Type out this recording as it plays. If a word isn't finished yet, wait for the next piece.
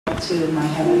to my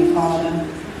Heavenly Father.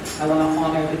 I want to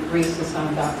honor the gracious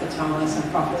son, Dr. Thomas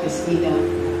and Prophetess Nina.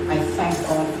 I thank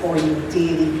God for you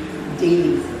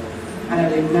daily. And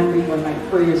I remember you in my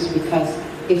prayers, because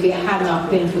if it had not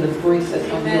been for the graces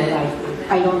of your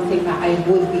life, I don't think that I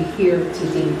would be here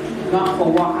today. Not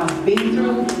for what I've been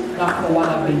through, not for what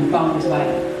I've been bound by.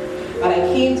 But I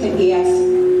came to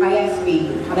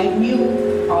ISB, and I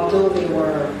knew, although there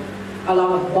were a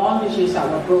lot of bondages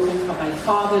that were broken from my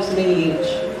father's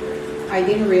lineage, I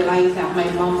didn't realize that my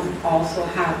mom also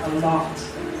had a lot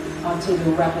until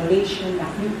the revelation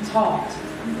that you taught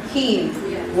came,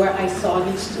 where I saw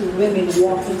these two women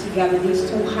walking together, these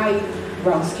two high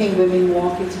brown-skinned women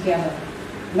walking together.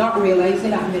 Not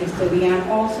realizing that Minister Leanne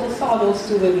also saw those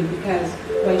two women, because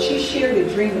when she shared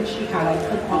the dream that she had, I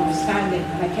couldn't understand it.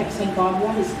 And I kept saying, God,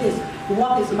 what is this?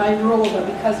 What is my role? But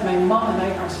because my mom and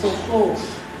I are so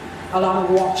close,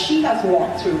 along what she has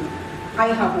walked through, I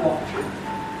have walked through.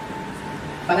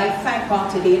 But I thank God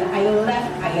today that I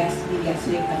left ISB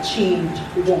yesterday a changed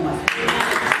woman.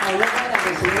 A woman that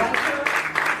is lighter,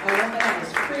 a woman that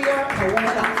is freer, a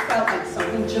woman that felt like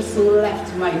something just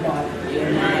left my body.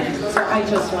 So I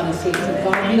just want to say to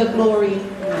God be the glory,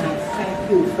 and I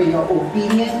thank you for your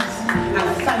obedience,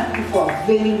 and thank you for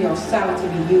availing yourself to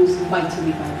be used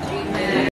mightily by God.